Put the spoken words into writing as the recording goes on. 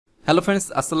Hello friends,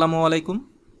 আসসালামু আলাইকুম।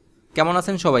 কেমন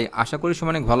আছেন সবাই? আশা করি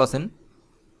সবাই অনেক ভালো আছেন।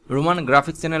 রোমান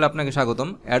গ্রাফিক্স চ্যানেলে আপনাকে স্বাগতম।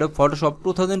 অ্যাডোব ফটোশপ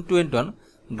 2021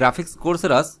 গ্রাফিক্স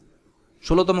কোর্সের আজ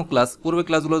 16তম ক্লাস। পূর্বে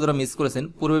ক্লাসগুলো যারা মিস করেছেন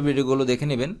পূর্বের ভিডিওগুলো দেখে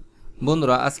নেবেন।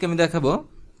 বন্ধুরা, আজকে আমি দেখাবো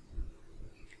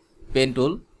pen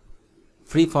tool,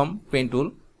 free from pen tool,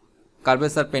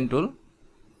 curvature pen tool,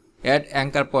 add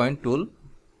anchor point tool,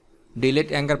 delete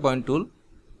anchor point tool,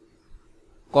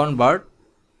 convert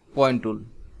point tool.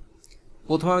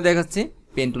 প্রথমে আমি দেখাচ্ছি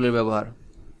পেন টুলের ব্যবহার।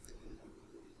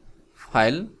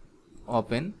 File,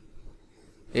 open.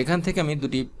 এখান থেকে আমি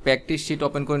দুটি প্র্যাকটিস শিট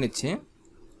ওপেন করে নিচ্ছি।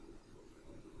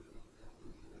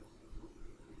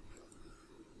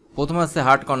 প্রথমে আছে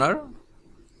হার্ড কর্নার,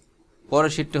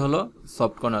 পরের শিটটি হলো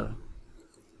সফট কর্নার।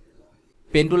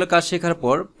 পেন টুলের কাজ শেখার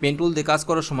পর পেন টুল দিয়ে কাজ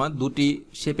করার সময় দুটি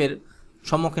শেপের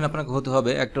সম্মুখীন আপনাকে হতে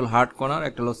হবে। একটা হলো হার্ড কর্নার,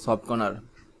 একটা হলো সফট কর্নার।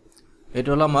 এটা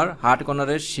হলো আমার হার্ড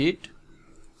কর্নারের শিট,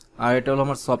 আর এটা হলো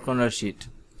আমার সফট কর্নারের শিট।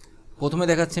 প্রথমে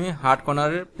দেখাচ্ছি আমি হার্ড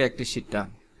কর্নারের প্র্যাকটিস শিটটা।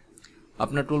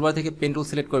 আপনার টুলবার থেকে পেন টুল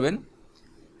সিলেক্ট করবেন।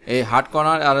 এই হার্ড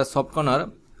কর্নার আর সফট কর্নার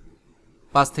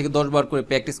 5 থেকে 10 বার করে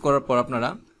প্র্যাকটিস করার পর আপনারা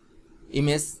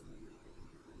ইমেজ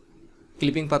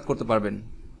ক্লিপিং পাথ করতে পারবেন।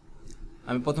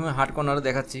 আমি প্রথমে হার্ড কর্নার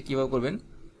দেখাচ্ছি কীভাবে করবেন।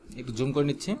 একটু জুম করে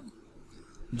নিচ্ছি।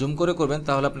 জুম করে করবেন,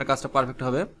 তাহলে আপনার কাজটা পারফেক্ট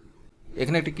হবে।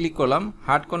 এখানে একটি ক্লিক করলাম।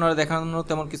 হার্ড কর্নারে দেখানোর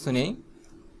তেমন কিছু নেই,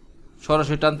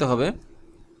 সরাসরি টানতে হবে।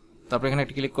 তারপর এখানে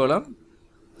একটা ক্লিক করলাম,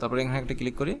 তারপর এখানে একটা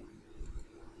ক্লিক করি,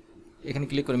 এখানে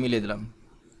ক্লিক করে মিলিয়ে দিলাম।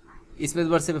 স্পেস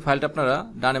বার চেপে ফাইলটা আপনারা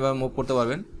ডানে বামে মুভ করতে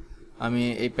পারবেন। আমি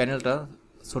এই প্যানেলটা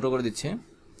ছোট করে দিচ্ছি।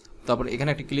 তারপরে এখানে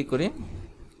একটা ক্লিক করি,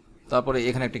 তারপরে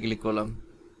এখানে একটা ক্লিক করলাম,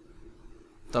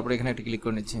 তারপরে এখানে একটা ক্লিক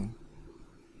করে নিচ্ছি।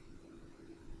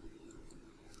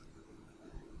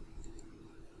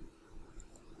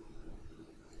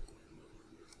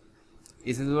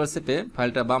 স্পেস বার চেপে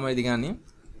ফাইলটা বামের দিকে আনি।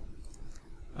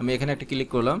 আমি এখানে একটা ক্লিক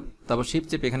করলাম, তারপর শিফট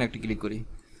চেপে এখানে একটা ক্লিক করি।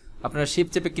 আপনারা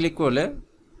শিফট চেপে ক্লিক করলে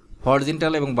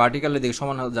হরিজন্টাল এবং ভার্টিক্যালের দিকে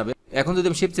সমান হয়ে যাবে। এখন যদি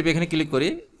আমি শিফট চেপে এখানে ক্লিক করি,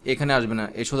 এখানে আসবে না,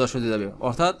 এই সোজাসুজি যাবে।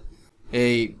 অর্থাৎ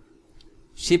এই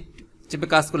শিফট চেপে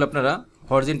কাজ করলে আপনারা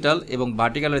হরিজন্টাল এবং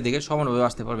ভার্টিক্যালের দিকে সমানভাবে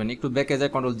আসতে পারবেন। একটু ব্যাকে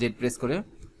যায়, কন্ট্রোল জেড প্রেস করে।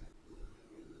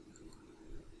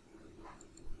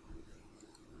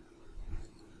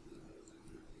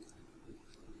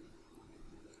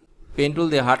 পেন টুল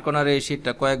দিয়ে হার্ড কর্নারের এই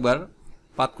শিটটা কয়েকবার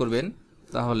পাত করবেন,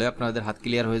 তাহলে আপনাদের হাত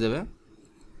ক্লিয়ার হয়ে যাবে।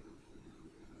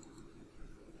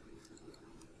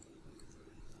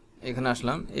 এখানে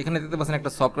আসলাম, এখানে দেখতে পাচ্ছেন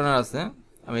একটা সফট কর্নার আছে।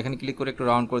 আমি এখানে ক্লিক করে একটু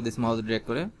রাউন্ড করে দিচ্ছি মাউস ড্র্যাগ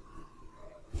করে।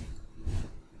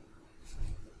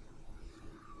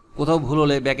 কোথাও ভুল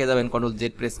হলে ব্যাকে যাবেন কন্ট্রোল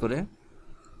জেড প্রেস করে।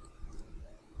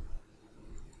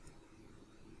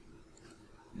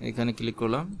 এখানে ক্লিক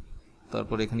করলাম,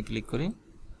 তারপর এখানে ক্লিক করি,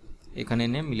 এখানে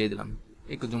এনে মিলিয়ে দিলাম।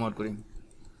 একটু জুম আউট করি।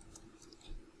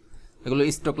 এগুলো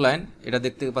স্টক লাইন, এটা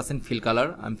দেখতে পাচ্ছেন ফিল কালার।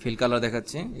 আমি ফিল কালার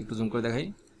দেখাচ্ছি, একটু জুম করে দেখাই।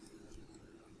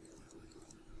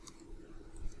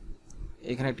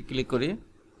 এখানে একটা ক্লিক করি,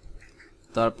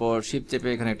 তারপর শিফট চেপে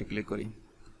এখানে একটা ক্লিক করি।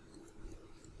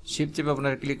 শিফট চেপে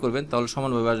আপনারা ক্লিক করবেন, তাহলে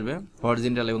সমানভাবে আসবে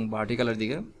হরিজন্টাল এবং ভার্টিক্যালের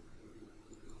দিকে।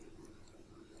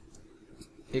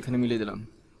 এখানে মিলিয়ে দিলাম।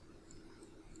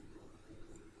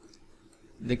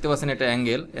 দেখতে পাচ্ছেন এটা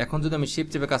অ্যাঙ্গেল। এখন যদি আমি শিফট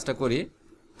চেপে কাজটা করি,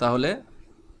 তাহলে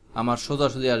আমার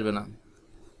সোজাসুজি আসবে না।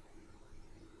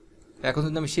 এখন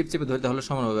যদি আমি শিফট চেপে ধরি, তাহলে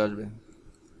সমানভাবে আসবে।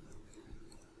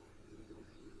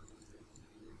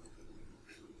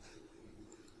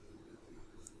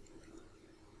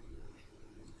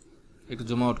 একটু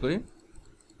জুম আউট করি।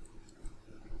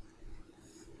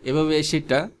 এভাবে এই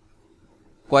শিটটা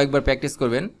কয়েকবার প্র্যাকটিস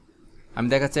করবেন। আমি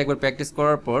দেখাচ্ছি। একবার প্র্যাকটিস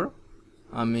করার পর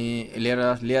আমি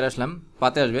লেয়ার আসলাম,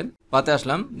 পাতে আসবেন। পাতে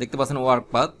আসলাম, দেখতে পাচ্ছেন ওয়ার্ক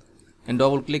পাত।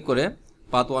 ডবল ক্লিক করে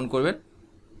পাত 1 করবেন,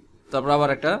 তারপর আবার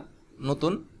একটা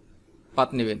নতুন পাত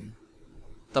নেবেন,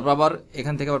 তারপর আবার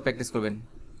এখান থেকে আবার প্র্যাকটিস করবেন।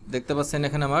 দেখতে পাচ্ছেন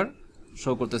এখানে আমার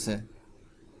শো করতেছে।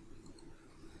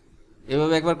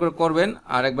 এভাবে একবার করে করবেন,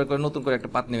 আর একবার করে নতুন করে একটা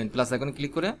পাত নেবেন, প্লাস আইকনে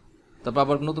ক্লিক করে, তারপর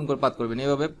আবার নতুন করে পাত করবেন।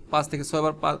 এভাবে 5 থেকে 6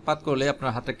 বার পাত করলে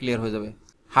আপনার হাতটা ক্লিয়ার হয়ে যাবে।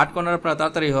 হার্ড কর্নার আপনার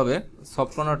তাড়াতাড়ি হবে,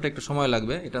 সফট কর্নারটা একটু সময়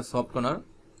লাগবে। এটা সফট কর্নার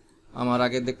আমার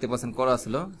আগে দেখতে পাচ্ছেন করা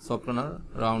ছিল। সফট কর্নার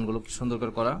রাউন্ডগুলো কি সুন্দর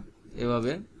করে করা।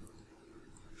 এভাবে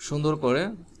সুন্দর করে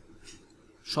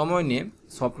সময় নিয়ে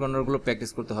সফট কর্নারগুলো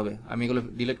প্র্যাকটিস করতে হবে। আমি এগুলো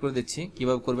ডিলিট করে দিচ্ছি,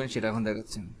 কীভাবে করবেন সেটা এখন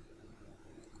দেখাচ্ছি।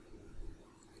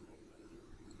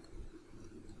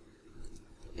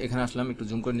 এখানে আসলাম, একটু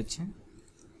জুম করে নিচ্ছি,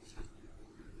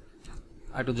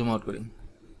 আর একটু জুম আউট করি।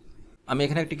 আমি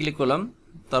এখানে একটা ক্লিক করলাম,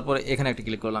 তারপরে এখানে একটা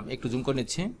ক্লিক করলাম, একটু জুম করে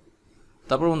নিচ্ছি।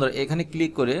 তারপর বন্ধুরা এখানে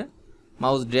ক্লিক করে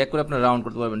মাউস ড্র্যাগ করে আপনারা রাউন্ড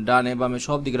করতে পারবেন, ডানে বামে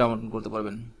সব দিকে রাউন্ড করতে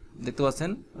পারবেন। দেখতে পাচ্ছেন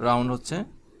রাউন্ড হচ্ছে।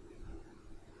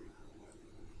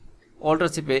 অল্টার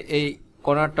চেপে এই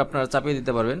কর্নারটা আপনারা চাপিয়ে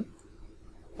দিতে পারবেন।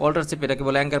 অল্টার চেপে এটাকে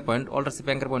বলে অ্যাঙ্কার পয়েন্ট, অল্টার চেপে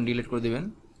অ্যাঙ্কার পয়েন্ট ডিলিট করে দেবেন।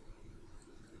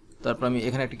 তারপর আমি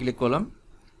এখানে একটা ক্লিক করলাম,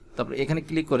 তারপর এখানে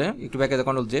ক্লিক করে একটু ব্যাকে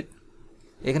কন্ট্রোল জেড,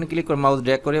 এখানে ক্লিক করে মাউস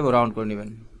ড্র্যাগ করে রাউন্ড করে নেবেন।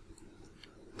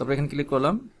 তারপর এখানে ক্লিক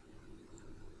করলাম,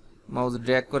 মাউস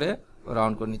ড্র্যাগ করে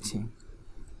রাউন্ড করে নিচ্ছি।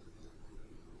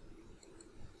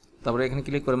 তারপরে এখানে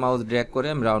ক্লিক করে মাউস ড্র্যাগ করে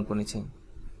আমি রাউন্ড করে নিচ্ছি।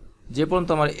 যে পর্যন্ত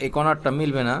আমার এই কর্নারটা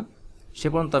মিলবে না সে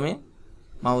পর্যন্ত আমি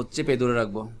মাউস চেপে দূরে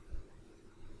রাখবো।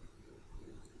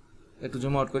 একটু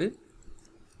জুম আউট করি,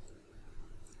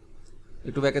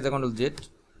 একটু ব্যাকে কন্ট্রোল জেড,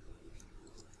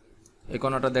 এই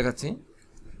কর্নারটা দেখাচ্ছি।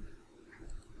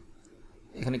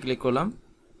 এখানে ক্লিক করলাম,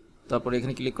 তারপরে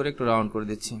এখানে ক্লিক করে একটু রাউন্ড করে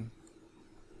দিচ্ছি।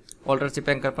 অল্টার চেপে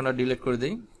অ্যাঙ্কার পয়েন্ট ডিলিট করে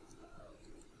দিই।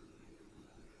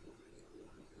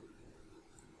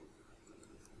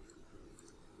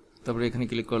 তারপরে এখানে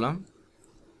ক্লিক করলাম,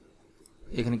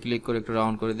 এখানে ক্লিক করে একটু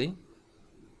রাউন্ড করে দিই।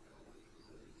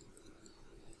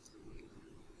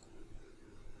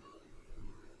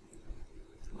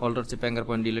 অল্টার চেপে অ্যাঙ্কার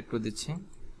পয়েন্ট ডিলিট করে দিচ্ছি।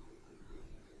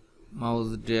 মাউস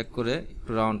ড্র্যাগ করে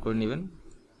একটু রাউন্ড করে নেবেন।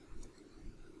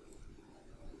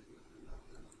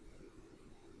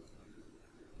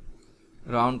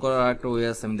 রাউন্ড করার একটা ওয়ে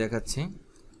আছে, আমি দেখাচ্ছি।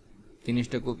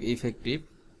 জিনিসটা খুব ইফেক্টিভ,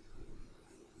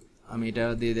 আমি এটা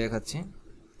দিয়ে দেখাচ্ছি।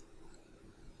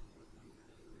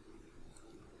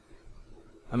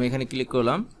 আমি এখানে ক্লিক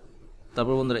করলাম,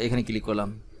 তারপর বন্ধুরা এখানে ক্লিক করলাম।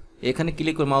 এখানে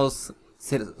ক্লিক করে মাউস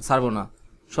ছাড়বো না,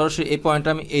 সরাসরি এই পয়েন্টটা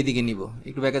আমি এই দিকে নিব।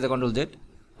 একটু ব্যাকে কন্ট্রোল জেড,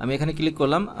 আমি এখানে ক্লিক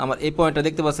করলাম। আমার এই পয়েন্টটা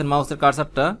দেখতে পাচ্ছেন, মাউসের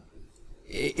কার্সারটা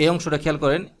এই অংশটা খেয়াল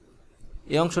করেন।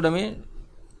 এই অংশটা আমি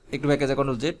একটু ব্যাকে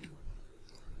কন্ট্রোল জেড,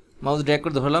 মাউস ড্র্যাগ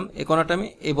করে ধরলাম। এই কর্নারটা আমি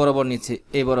এই বরাবর নিচ্ছি,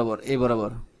 এই বরাবর এই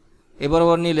বরাবর এই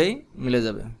বরাবর নিলেই মিলে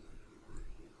যাবে।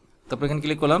 তারপর এখানে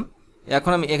ক্লিক করলাম।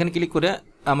 এখন আমি এখানে ক্লিক করে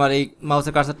আমার এই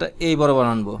মাউসের কার্সারটা এই বরাবর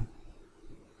আনবো।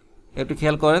 একটু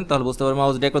খেয়াল করেন তাহলে বুঝতে পারবেন।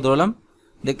 মাউস ড্র্যাগ করে ধরলাম,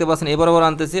 দেখতে পাচ্ছেন এই বরাবর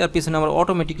আনতেছি, আর পিছনে আমার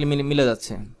অটোমেটিকলি মিলে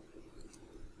যাচ্ছে।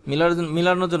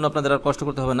 মিলানোর জন্য আপনাদের আর কষ্ট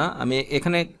করতে হবে না। আমি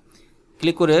এখানে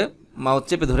ক্লিক করে মাউস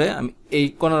চেপে ধরে আমি এই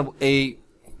কর্নার এই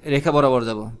রেখা বরাবর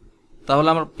যাব, তাহলে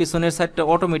আমার পিছনের সাইডটা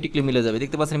অটোমেটিকলি মিলে যাবে।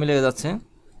 দেখতে পাচ্ছেন মিলে যাচ্ছে।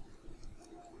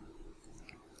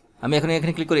 আমি এখানে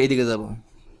ক্লিক করে এইদিকে যাব,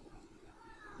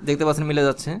 দেখতে পাচ্ছেন মিলে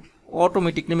যাচ্ছে,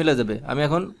 অটোমেটিকলি মিলে যাবে। আমি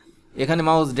এখন এখানে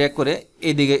মাউস ড্র্যাগ করে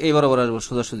এইদিকে এই বরাবর আসবো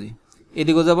সোজাসুজি,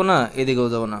 এদিকেও যাব না এদিকেও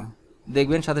যাব না,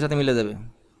 দেখবেন সাথে সাথে মিলে যাবে।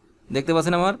 দেখতে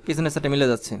পাচ্ছেন আমার পিছনের সাইডটা মিলে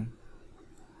যাচ্ছে।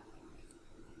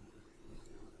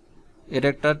 এটা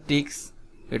একটা ট্রিক্স,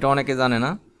 এটা অনেকে জানে না।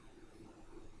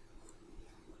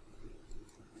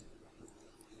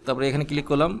 তারপরে এখানে ক্লিক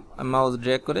করলাম, আমি মাউস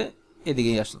ড্র্যাগ করে এদিকে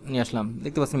নিয়ে আসলাম,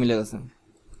 দেখতে পাচ্ছেন মিলে গেছে।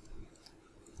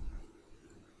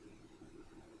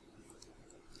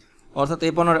 অর্থাৎ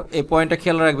এই পয়েন্টটা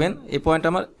খেয়াল রাখবেন, এই পয়েন্ট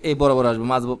আমার এই বরাবর আসবে,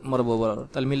 মাঝ বরাবর,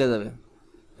 তাহলে মিলে যাবে।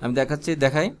 আমি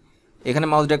দেখাই, এখানে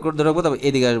মাউস ড্র্যাগ করে ধরে রাখবো, তবে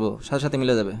এদিকে আসবো, সাথে সাথে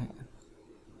মিলে যাবে।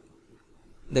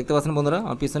 দেখতে পাচ্ছেন বন্ধুরা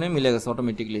আমার পিছনে মিলে গেছে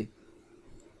অটোমেটিকলি।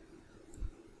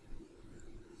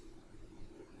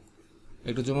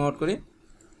 একটু জুম আউট করি।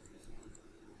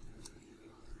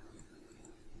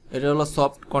 এটা হলো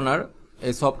সফট কর্নার।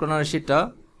 এই সফট কর্নারের শীটটা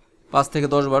 5 থেকে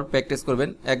 10 বার প্র্যাকটিস করবেন।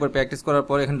 একবার প্র্যাকটিস করার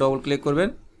পর এখানে ডবল ক্লিক করবেন,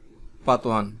 পাথ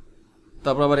 1,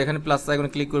 তারপর আবার এখানে প্লাস আইকনে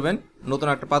ক্লিক করবেন, নতুন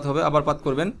একটা পাথ হবে, আবার পাথ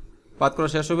করবেন, পাথ করা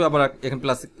শেষ হবে, আবার এখানে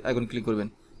প্লাস আইকনে ক্লিক করবেন।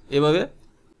 এভাবে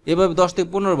 10 থেকে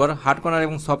 15 বার হার্ড কর্নার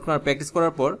এবং সফট কর্নার প্র্যাকটিস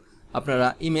করার পর আপনারা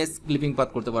ইমেজ ক্লিপিং পাথ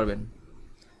করতে পারবেন।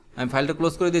 আমি ফাইলটা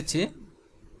ক্লোজ করে দিচ্ছি।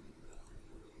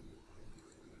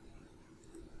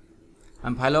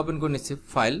 আমি ফাইল ওপেন করে নিচ্ছি,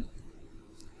 ফাইল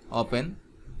ওপেন।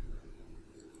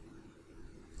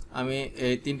 আমি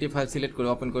এই 3টি ফাইল সিলেক্ট করে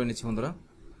ওপেন করে নিচ্ছি বন্ধুরা।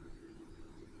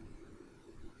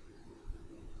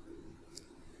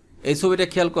 এই ছবিটা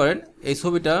খেয়াল করেন, এই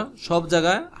ছবিটা সব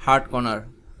জায়গায় হার্ড কর্নার,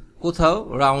 কোথাও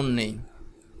রাউন্ড নেই।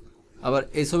 আবার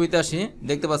এই ছবিতে আসি,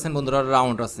 দেখতে পাচ্ছেন বন্ধুরা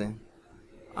রাউন্ড আছে।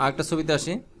 আরেকটা ছবিতে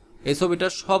আসি, এই ছবিটা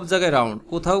সব জায়গায় রাউন্ড,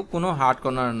 কোথাও কোনো হার্ড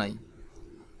কর্নার নাই।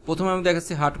 প্রথমে আমি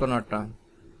দেখাচ্ছি হার্ড কর্নারটা,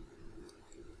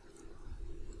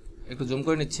 একটু জুম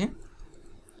করে নিচ্ছি।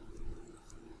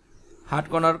 হার্ড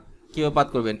কর্নার কীভাবে পাত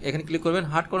করবেন, এখানে ক্লিক করবেন,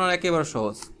 হার্ড কর্নার একেবারে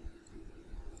সহজ।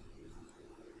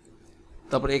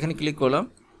 তারপরে এখানে ক্লিক করলাম,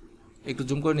 একটু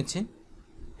জুম করে নিচ্ছি।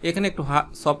 এখানে একটু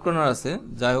সফট কর্নার আছে,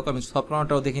 যাই হোক আমি সফট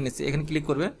কর্নারটাও দেখে নিচ্ছি। এখানে ক্লিক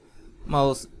করবে,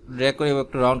 মাউস ড্র্যাগ করে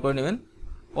একটু রাউন্ড করে নেবেন,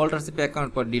 অল্টার চেপে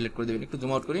অ্যাকাউন্ট পর ডিলিট করে দেবেন। একটু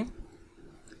জুম আউট করি,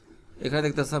 এখানে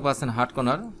দেখতে পাচ্ছেন হার্ড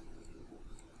কর্নার,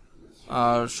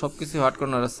 আর সব কিছু হার্ড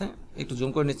কর্নার আছে। একটু জুম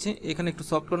করে নিচ্ছি, এখানে একটু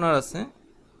সফট কর্নার আছে।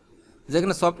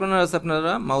 যেখানে সফট কর্নার আছে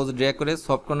আপনারা মাউস ড্র্যাগ করে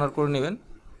সফট কর্নার করে নেবেন।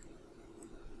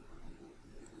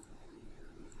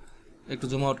 একটু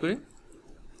জুম আউট করি,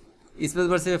 স্পেস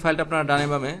বার চেপে ফাইলটা আপনারা ডানে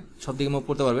বামে সব দিকে মুভ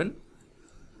করতে পারবেন।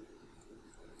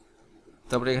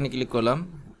 তারপরে এখানে ক্লিক করলাম,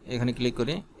 এখানে ক্লিক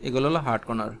করি, এগুলো হলো hard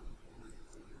corner.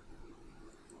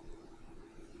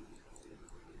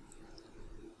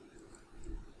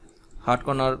 Hard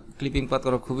corner clipping পাত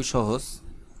করা খুবই সহজ।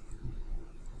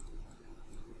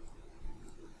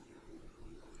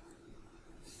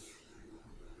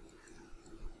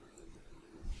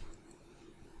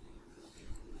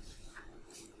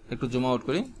 একটু জুম আউট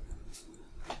করি।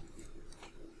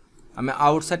 আমি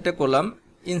আউটসাইডটা করলাম,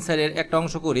 ইনসাইডের একটা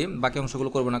অংশ করি, বাকি অংশগুলো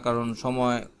করব না, কারণ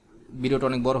সময় ভিডিওটা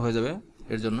অনেক বড় হয়ে যাবে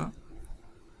এর জন্য।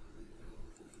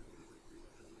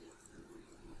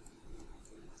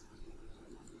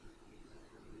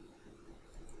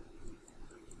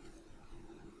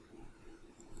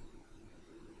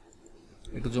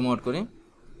 একটু জুম আউট করি,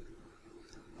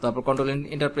 তারপর কন্ট্রোল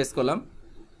এন্টার প্রেস করলাম।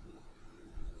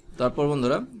 তারপর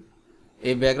বন্ধুরা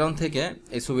এই ব্যাকগ্রাউন্ড থেকে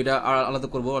এই ছবিটা আলাদা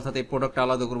করব, অর্থাৎ এই প্রোডাক্টটা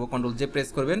আলাদা করব। কন্ট্রোল জে প্রেস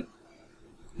করবেন,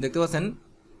 দেখতে পাচ্ছেন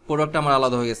প্রোডাক্টটা আমার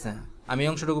আলাদা হয়ে গেছে। আমি এই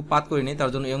অংশটুকু পাত করিনি, তার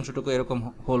জন্য এই অংশটুকু এরকম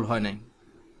হোল হয় নাই।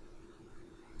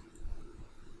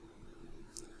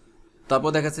 তারপর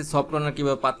দেখাচ্ছি সফট কর্নার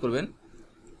কীভাবে পাত করবেন।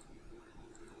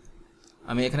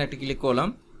 আমি এখানে একটা ক্লিক করলাম,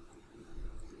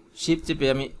 শিফট চেপে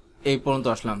আমি এই পর্যন্ত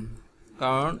আসলাম,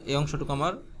 কারণ এই অংশটুকু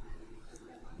আমার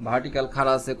ভার্টিক্যাল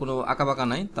খাড়া আছে, কোনো আঁকাবাঁকা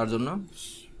নাই, তার জন্য।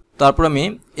 তারপর আমি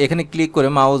এখানে ক্লিক করে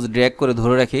মাউস ড্র্যাগ করে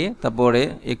ধরে রাখি, তারপরে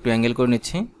একটু অ্যাঙ্গেল করে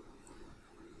নিচ্ছি।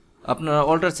 আপনারা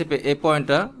অল্টার চেপে এই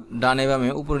পয়েন্টটা ডানে বামে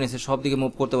উপরে নিচে সব দিকে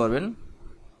মুভ করতে পারবেন।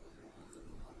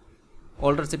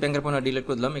 অল্টার চেপে অ্যাঙ্গেল পয়েন্টটা ডিলিট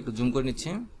করে দিলাম, একটু জুম করে নিচ্ছি।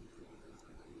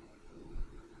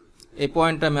 এই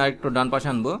পয়েন্টটা আমি আরেকটু ডান পাশে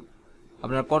আনবো।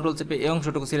 আপনারা কন্ট্রোল চেপে এই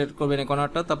অংশটুকু সিলেক্ট করবেন, এই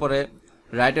কর্নারটা, তারপরে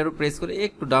রাইটেরও প্রেস করে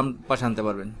একটু ডান পাশে আনতে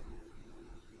পারবেন।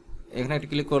 এখানে একটা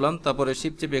ক্লিক করলাম, তারপরে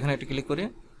শিফট চেপে এখানে একটা ক্লিক করে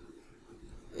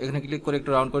এখানে ক্লিক করে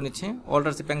একটু রাউন্ড করে নিচ্ছি।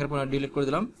 অল্টার চেপে অ্যাঙ্গেল পয়েন্ট ডিলিট করে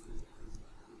দিলাম,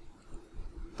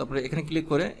 তারপরে এখানে ক্লিক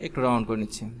করে একটু রাউন্ড করে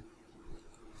নিচ্ছি।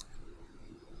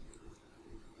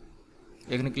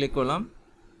 এখানে ক্লিক করলাম,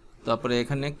 তারপরে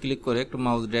এখানে ক্লিক করে একটু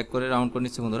মাউস ড্র্যাগ করে রাউন্ড করে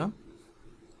নিচ্ছি। বন্ধুরা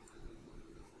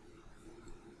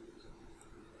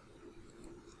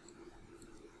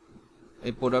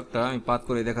এই প্রোডাক্টটা আমি পাত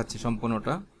করে দেখাচ্ছি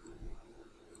সম্পূর্ণটা।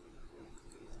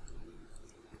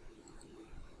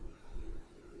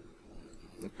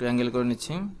 একটু অ্যাঙ্গেল করে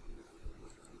নিচ্ছি।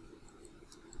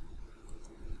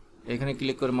 এখানে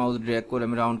ক্লিক করে মাউস ড্র্যাগ করে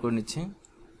আমি রাউন্ড করে নিচ্ছি।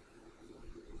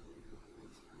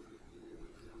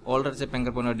 অল্টার চেপে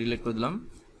অ্যাঙ্গেল পয়েন্ট ডিলিট করে দিলাম,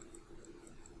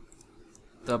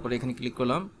 তারপরে এখানে ক্লিক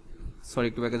করলাম, সরি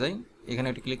একটু ব্যাকে যাই, এখানে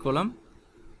একটা ক্লিক করলাম,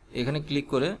 এখানে ক্লিক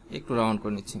করে একটু রাউন্ড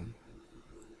করে নিচ্ছি।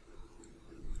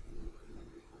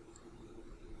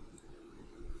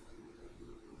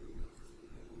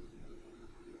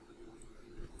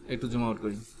 একটু জুম আউট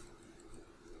করি।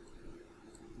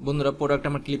 বন্ধুরা প্রোডাক্ট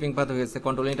আমার ক্লিপিং পাত হয়ে গেছে।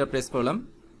 কন্ট্রোল এন্টার প্রেস করলাম,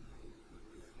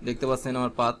 দেখতে পাচ্ছেন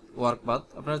আমার পাত, ওয়ার্ক পাত।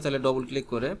 আপনারা চাইলে ডবল ক্লিক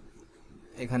করে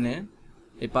এখানে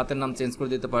এই পাতের নাম চেঞ্জ করে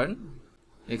দিতে পারেন।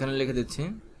 এখানে লিখে দিচ্ছি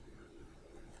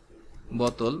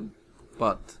বোতল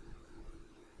পাত।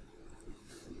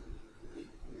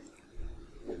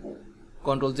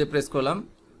 কন্ট্রোল জে প্রেস করলাম।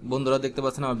 বন্ধুরা দেখতে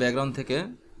পাচ্ছেন আমার ব্যাকগ্রাউন্ড থেকে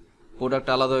প্রোডাক্ট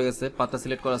আলাদা হয়ে গেছে, পাতা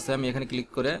সিলেক্ট করা আছে। আমি এখানে ক্লিক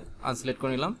করে আনসিলেক্ট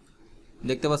করে নিলাম,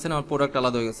 দেখতে পাচ্ছেন আমার প্রোডাক্ট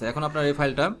আলাদা হয়ে গেছে। এখন আপনার এই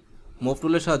ফাইলটা মুভ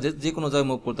টুলের সাহায্যে যে কোনো জায়গায়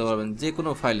মুভ করতে পারবেন, যে কোনো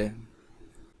ফাইলে।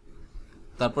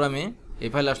 তারপর আমি এই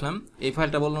ফাইলে আসলাম। এই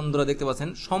ফাইলটা বন্ধুরা দেখতে পাচ্ছেন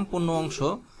সম্পূর্ণ অংশ,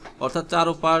 অর্থাৎ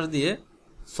চারোপাশ দিয়ে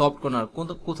সফট কর্নার,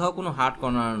 কোথাও কোনো হার্ড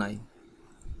কর্নার নাই।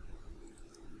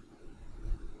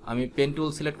 আমি পেন টুল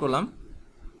সিলেক্ট করলাম,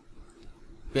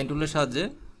 পেন টুলের সাহায্যে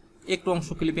একটু অংশ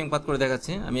ক্লিপিং পাত করে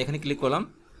দেখাচ্ছি। আমি এখানে ক্লিক করলাম,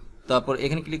 তারপর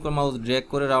এখানে ক্লিক করে মাউস ড্র্যাগ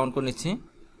করে রাউন্ড করে নিচ্ছি,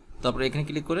 তারপর এখানে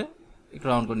ক্লিক করে একটু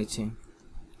রাউন্ড করে নিচ্ছি,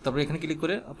 তারপর এখানে ক্লিক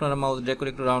করে আপনারা মাউস ড্র্যাগ করে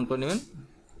একটু রাউন্ড করে নেবেন।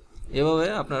 এভাবে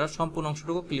আপনারা সম্পূর্ণ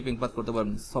অংশটুকু ক্লিপিং পাত করতে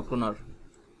পারবেন। সফট কর্নার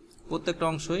প্রত্যেকটা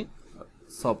অংশই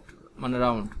সফট, মানে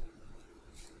রাউন্ড।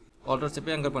 অল্টার চেপে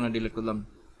অ্যাঙ্গেল পয়েন্ট ডিলিট করলাম।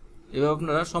 এভাবে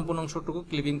আপনারা সম্পূর্ণ অংশটুকু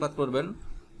ক্লিপিং পাত করবেন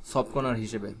সফট কর্নার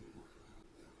হিসেবে।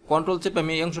 কন্ট্রোল চেপে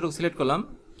আমি এই অংশটুকু সিলেক্ট করলাম,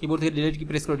 কিবোর্ড থেকে ডিলিট কি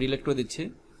প্রেস করে ডিলিট করে দিচ্ছি।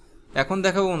 এখন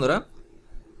দেখাবো বন্ধুরা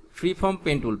free from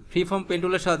pen tool. Free from pen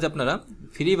টুলের সাহায্যে আপনারা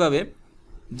ফ্রিভাবে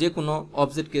যে কোনো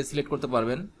অবজেক্টকে সিলেক্ট করতে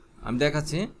পারবেন। আমি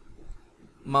দেখাচ্ছি,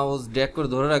 মাউস ড্র্যাগ করে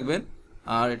ধরে রাখবেন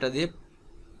আর এটা দিয়ে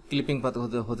ক্লিপিং পাত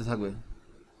হতে থাকবে।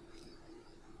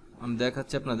 আমি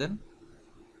দেখাচ্ছি আপনাদের।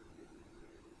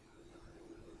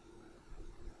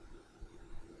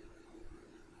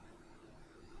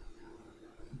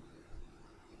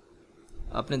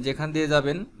 আপনি যেখান দিয়ে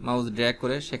যাবেন মাউস ড্র্যাগ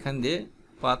করে সেখান দিয়ে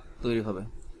পাত তৈরি হবে।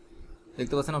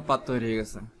 দেখতে পাচ্ছেন আমার পাত তৈরি হয়ে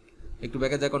গেছে। একটু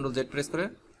ব্যাকে যায়, কন্ট্রোল জেড প্রেস করে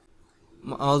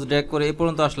মাউস ড্র্যাগ করে এই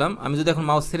পর্যন্ত আসলাম। আমি যদি এখন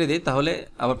মাউস ছেড়ে দিই তাহলে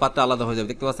আবার পাতটা আলাদা হয়ে যাবে।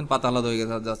 দেখতে পাচ্ছেন পাতা আলাদা হয়ে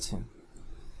যাচ্ছে।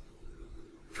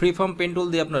 ফ্রিফর্ম পেন টুল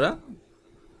দিয়ে আপনারা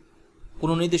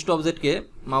কোনো নির্দিষ্ট অবজেক্টকে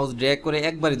মাউস ড্র্যাগ করে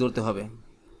একবারই ধরতে হবে,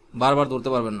 বারবার ধরতে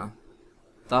পারবেন না,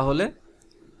 তাহলে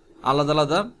আলাদা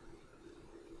আলাদা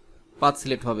পাথ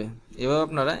সিলেক্ট হবে। এভাবে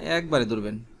আপনারা একবারে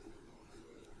ধরবেন,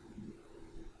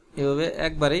 এভাবে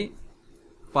একবারেই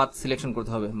পাথ সিলেকশন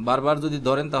করতে হবে। বারবার যদি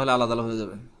ধরেন তাহলে আলাদা আলাদা হয়ে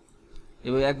যাবে।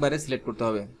 এভাবে একবারে সিলেক্ট করতে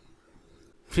হবে।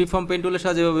 ফ্রিফর্ম পেন টুলের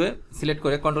সাহায্যে এভাবে সিলেক্ট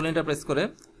করে কন্ট্রোল এন্টার প্রেস করে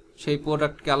সেই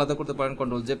প্রোডাক্টকে আলাদা করতে পারেন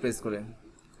কন্ট্রোল জে প্রেস করে।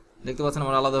 দেখতে পাচ্ছেন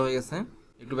আমার আলাদা হয়ে গেছে।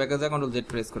 একটু ব্যাকে যায় কন্ট্রোল জেড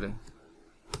প্রেস করে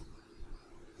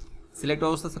সিলেক্ট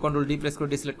অবস্থা আছে কন্ট্রোল ডি প্রেস করে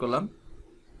ডিসিলেক্ট করলাম।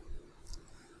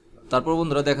 তারপর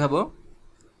বন্ধুরা দেখাবো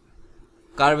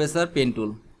curvature pen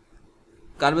tool.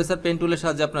 Curvature pen টুলের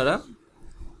সাহায্যে আপনারা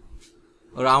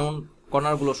রাউন্ড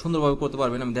কর্নারগুলো সুন্দরভাবে করতে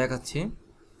পারবেন। আমি দেখাচ্ছি।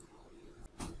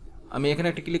 আমি এখানে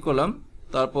একটা ক্লিক করলাম,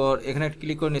 তারপর এখানে একটা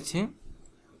ক্লিক করে নিচ্ছি।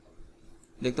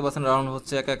 দেখতে পাচ্ছেন রাউন্ড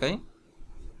হচ্ছে একা একাই।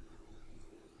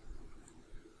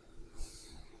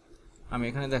 আমি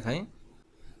এখানে দেখাই,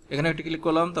 এখানে একটা ক্লিক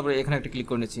করলাম, তারপরে এখানে একটা ক্লিক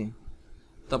করে নিচ্ছি,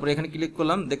 তারপরে এখানে ক্লিক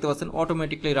করলাম। দেখতে পাচ্ছেন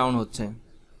অটোমেটিকলি রাউন্ড হচ্ছে।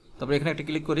 তারপরে এখানে একটা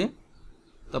ক্লিক করি,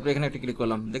 তারপরে এখানে একটা ক্লিক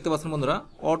করলাম। দেখতে পাচ্ছেন বন্ধুরা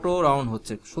অটো রাউন্ড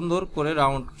হচ্ছে, সুন্দর করে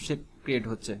রাউন্ড শেপ ক্রিয়েট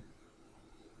হচ্ছে।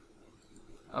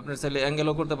 আপনি চাইলে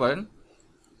অ্যাঙ্গেলও করতে পারেন।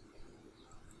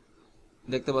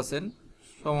 দেখতে পাচ্ছেন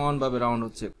সমানভাবে রাউন্ড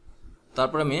হচ্ছে।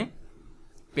 তারপর আমি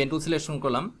পেন টুল সিলেকশন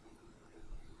করলাম,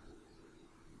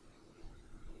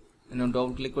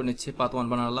 ডবল ক্লিক করে নিচ্ছি, পাথ 1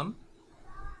 বানালাম।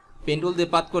 পেন টুল দিয়ে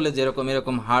পাথ করলে যেরকম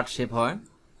এরকম হার্ট শেপ হয়,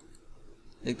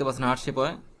 দেখতে পাচ্ছেন হার্ট শেপ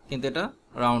হয়, কিন্তু এটা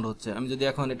রাউন্ড হচ্ছে। আমি যদি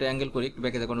এখন এটা অ্যাঙ্গেল করি, একটু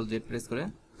ব্যাকে কন্ট্রোল জেড প্রেস করে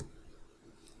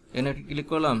এখানে একটা ক্লিক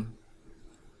করলাম,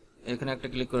 এখানে একটা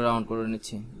ক্লিক করে রাউন্ড করে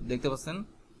নিচ্ছি। দেখতে পাচ্ছেন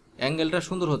অ্যাঙ্গেলটা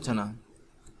সুন্দর হচ্ছে না।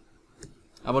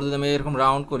 আবার যদি আমি এরকম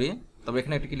রাউন্ড করি, তবে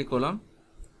এখানে একটা ক্লিক করলাম,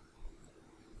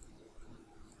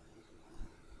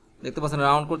 দেখতে পাচ্ছেন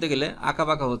রাউন্ড করতে গেলে আঁকা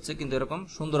বাঁকা হচ্ছে, কিন্তু এরকম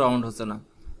সুন্দর রাউন্ড হচ্ছে না।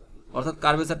 অর্থাৎ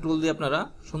কার্ভেচার টুল দিয়ে আপনারা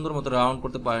সুন্দর মতো রাউন্ড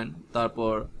করতে পারেন।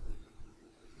 তারপর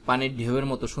পানির ঢেউয়ের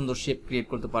মতো সুন্দর শেপ ক্রিয়েট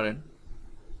করতে পারেন।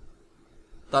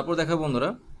 তারপর দেখাবো বন্ধুরা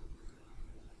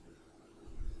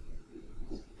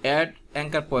অ্যাড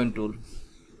অ্যাঙ্কার পয়েন্ট টুল।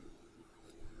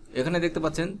 এখানে দেখতে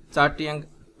পাচ্ছেন 4টি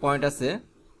পয়েন্ট আছে।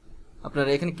 আপনারা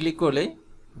এখানে ক্লিক করলেই,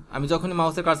 আমি যখনই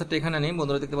মাউসের কার্সারটা এখানে আনি,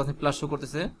 বন্ধুরা দেখতে পাচ্ছেন প্লাস শো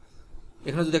করতেছে।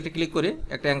 এখানে যদি একটা ক্লিক করি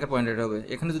একটা অ্যাঙ্কার পয়েন্ট হেড হবে,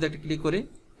 এখানে যদি একটা ক্লিক করি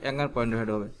অ্যাঙ্কার পয়েন্ট হেড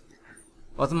হবে।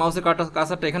 অর্থাৎ মাউসের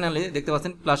কার্সারটা এখানে আনলে দেখতে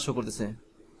পাচ্ছেন প্লাস শো করতেছে।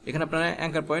 এখানে আপনারা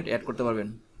অ্যাঙ্কার পয়েন্ট অ্যাড করতে পারবেন।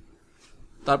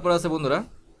 তারপর আছে বন্ধুরা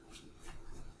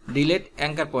ডিলেট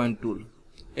অ্যাঙ্কার পয়েন্ট টুল।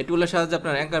 এই টুলের সাহায্যে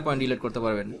আপনারা অ্যাঙ্কার পয়েন্ট ডিলেট করতে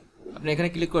পারবেন। আপনি এখানে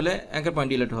ক্লিক করলে অ্যাঙ্কার পয়েন্ট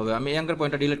ডিলেট হবে। আমি অ্যাঙ্কার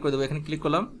পয়েন্টটা ডিলেট করে দেবো। এখানে ক্লিক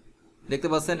করলাম, দেখতে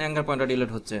পাচ্ছেন অ্যাঙ্কার পয়েন্টটা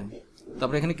ডিলেট হচ্ছে।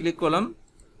 তারপরে এখানে ক্লিক করলাম,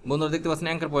 বন্ধুরা দেখতে পাচ্ছেন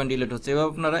অ্যাঙ্কার পয়েন্ট ডিলেট হচ্ছে। এভাবে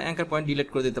আপনারা অ্যাঙ্কার পয়েন্ট ডিলেট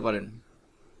করে দিতে পারেন।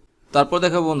 তারপর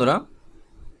দেখাবো বন্ধুরা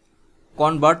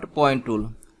কনভার্ট পয়েন্ট টুল।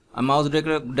 আমি মাউস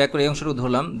ড্র্যাগ করে এই অংশটুকু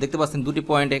ধরলাম, দেখতে পাচ্ছেন দুটি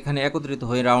পয়েন্ট এখানে একত্রিত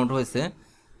হয়ে রাউন্ড হয়েছে।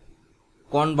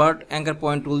 কনভার্ট অ্যাঙ্কার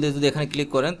পয়েন্ট টুল দিয়ে যদি এখানে ক্লিক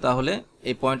করেন তাহলে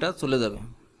এই পয়েন্টটা চলে যাবে।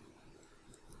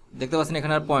 দেখতে পাচ্ছেন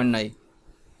এখানে আর পয়েন্ট নাই।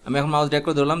 আমি এখন মাউস ড্র্যাগ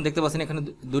করে ধরলাম, দেখতে পাচ্ছেন এখানে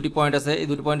দুটি পয়েন্ট আছে। এই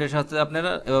দুটি পয়েন্টের সাথে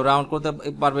আপনারা রাউন্ড করতে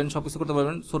পারবেন, সব কিছু করতে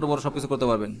পারবেন, ছোটো বড়ো সব কিছু করতে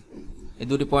পারবেন এই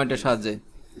দুটি পয়েন্টের সাহায্যে।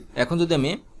 এখন যদি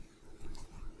আমি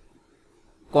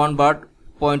কনভার্ট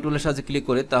পয়েন্ট টুলের সাহায্যে ক্লিক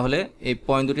করি তাহলে এই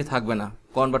পয়েন্ট দুটি থাকবে না,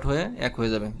 কনভার্ট হয়ে এক হয়ে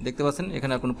যাবে। দেখতে পাচ্ছেন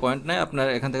এখানে আর কোনো পয়েন্ট নাই। আপনারা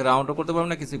এখান থেকে রাউন্ডও করতে পারবেন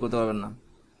না, কিছুই করতে পারবেন না।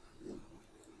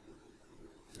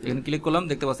 এখানে ক্লিক করলাম,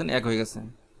 দেখতে পাচ্ছেন এক হয়ে গেছে।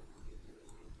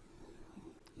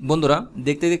 বন্ধুরা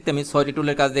দেখতে দেখতে আমি 6টি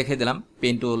টুলের কাজ দেখিয়ে দিলাম।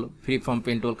 Pen tool, free from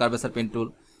pen tool, curvature pen tool,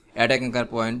 add anchor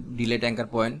point, delete anchor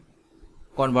point,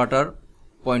 converter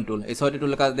point tool, এই 6টি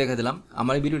টুলের কাজ দেখিয়ে দিলাম।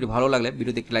 আমার এই ভিডিওটি ভালো লাগলে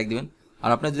ভিডিওতে একটি লাইক দিবেন। আর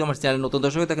আপনারা যদি আমার চ্যানেল নতুন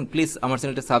দর্শক হয়ে থাকেন প্লিজ আমার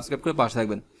চ্যানেলটি সাবস্ক্রাইব করে পাশে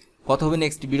থাকবেন। কথা হবে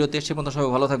নেক্সট ভিডিওতে। সে পর্যন্ত সবাই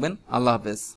ভালো থাকবেন। আল্লাহ হাফেজ।